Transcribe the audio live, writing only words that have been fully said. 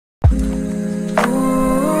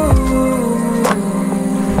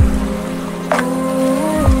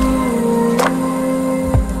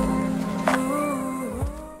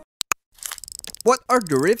are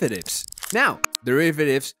derivatives? Now,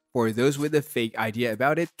 derivatives, for those with a fake idea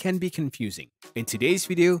about it, can be confusing. In today's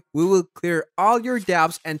video, we will clear all your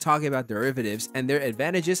doubts and talk about derivatives and their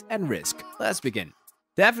advantages and risk. Let's begin.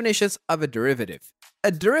 Definitions of a derivative.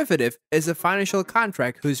 A derivative is a financial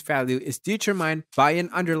contract whose value is determined by an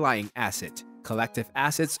underlying asset, collective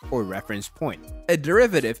assets, or reference point. A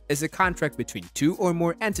derivative is a contract between two or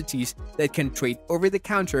more entities that can trade over the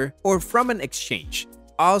counter or from an exchange.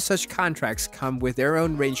 All such contracts come with their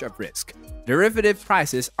own range of risk. Derivative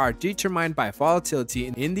prices are determined by volatility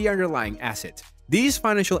in the underlying asset. These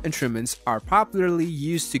financial instruments are popularly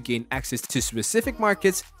used to gain access to specific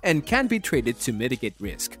markets and can be traded to mitigate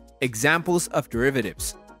risk. Examples of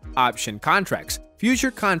derivatives: option contracts,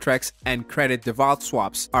 future contracts, and credit default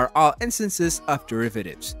swaps are all instances of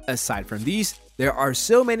derivatives. Aside from these, there are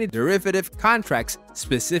so many derivative contracts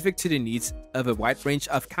specific to the needs of a wide range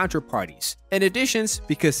of counterparties. In addition,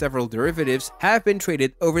 because several derivatives have been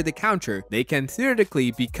traded over the counter, they can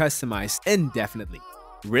theoretically be customized indefinitely.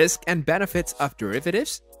 Risk and benefits of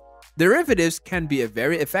derivatives. Derivatives can be a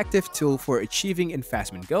very effective tool for achieving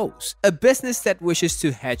investment goals. A business that wishes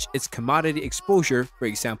to hedge its commodity exposure, for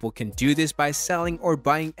example, can do this by selling or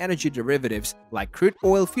buying energy derivatives like crude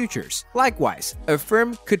oil futures. Likewise, a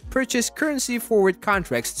firm could purchase currency forward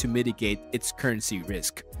contracts to mitigate its currency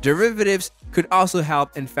risk. Derivatives could also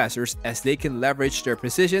help investors as they can leverage their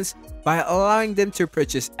positions by allowing them to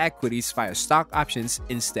purchase equities via stock options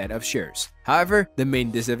instead of shares. However, the main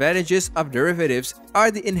disadvantages of derivatives are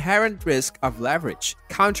the inherent risk of leverage,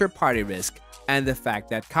 counterparty risk, and the fact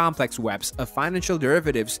that complex webs of financial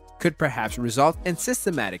derivatives could perhaps result in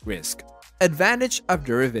systematic risk. Advantage of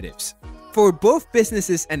derivatives. For both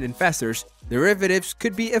businesses and investors, derivatives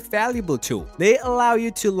could be a valuable tool. They allow you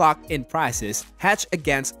to lock in prices, hedge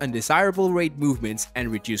against undesirable rate movements, and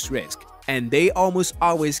reduce risk. And they almost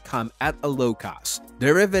always come at a low cost.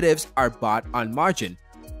 Derivatives are bought on margin,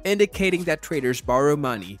 indicating that traders borrow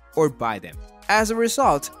money or buy them. As a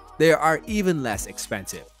result, they are even less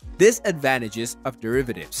expensive. Disadvantages of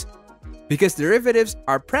derivatives. Because derivatives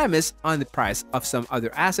are premised on the price of some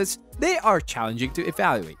other assets, they are challenging to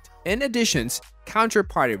evaluate. In addition,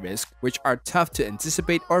 counterparty risk, which are tough to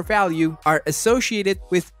anticipate or value, are associated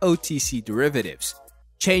with OTC derivatives.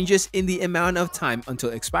 Changes in the amount of time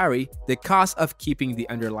until expiry, the cost of keeping the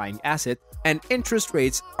underlying asset, and interest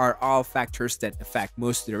rates are all factors that affect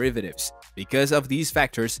most derivatives. Because of these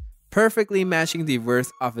factors, perfectly matching the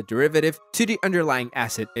worth of a derivative to the underlying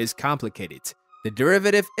asset is complicated. The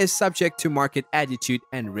derivative is subject to market attitude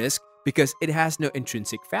and risk because it has no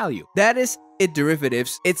intrinsic value. That is, it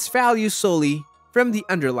derives its value solely from the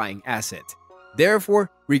underlying asset. Therefore,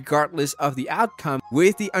 regardless of the outcome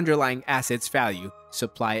with the underlying asset's value,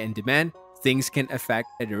 supply and demand, things can affect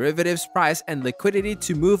a derivative's price and liquidity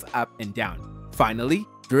to move up and down. Finally,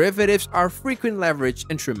 derivatives are frequent leverage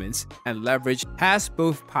instruments, and leverage has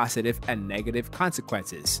both positive and negative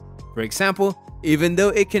consequences. For example, even though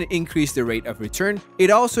it can increase the rate of return, it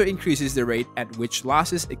also increases the rate at which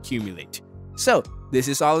losses accumulate. So, this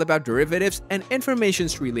is all about derivatives and information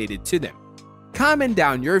related to them. Comment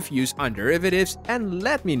down your views on derivatives and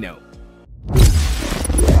let me know.